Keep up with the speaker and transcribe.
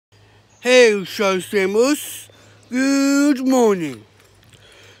Hey, Samus. Good morning.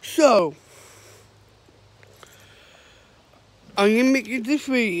 So, I'm gonna make this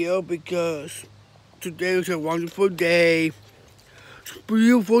video because today is a wonderful day. It's a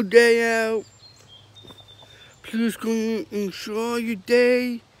beautiful day out. Please go enjoy your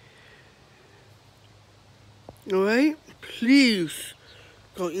day. Alright? Please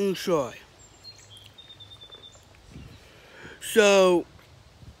go enjoy. So,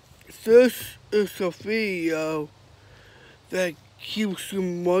 this is a video that keeps you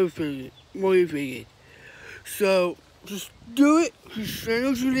motivated. So, just do it. Just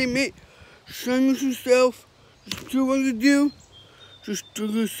challenge your limit. Challenge yourself. Just do what you do. Just do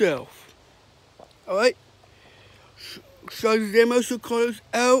yourself. Alright? So the demo should call us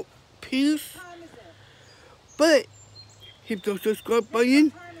out. Peace. But hit the subscribe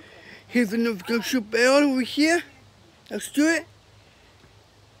button. Hit the notification bell over here. Let's do it.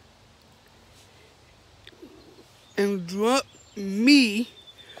 And drop me.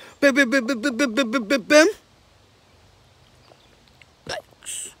 Bam.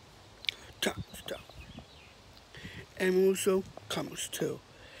 Likes. Stop. And also comments too.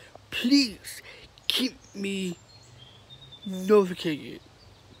 Please keep me notified.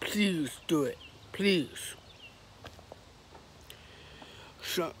 Please do it. Please.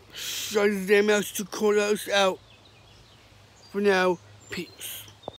 So the damn else to call us out. For now, peace.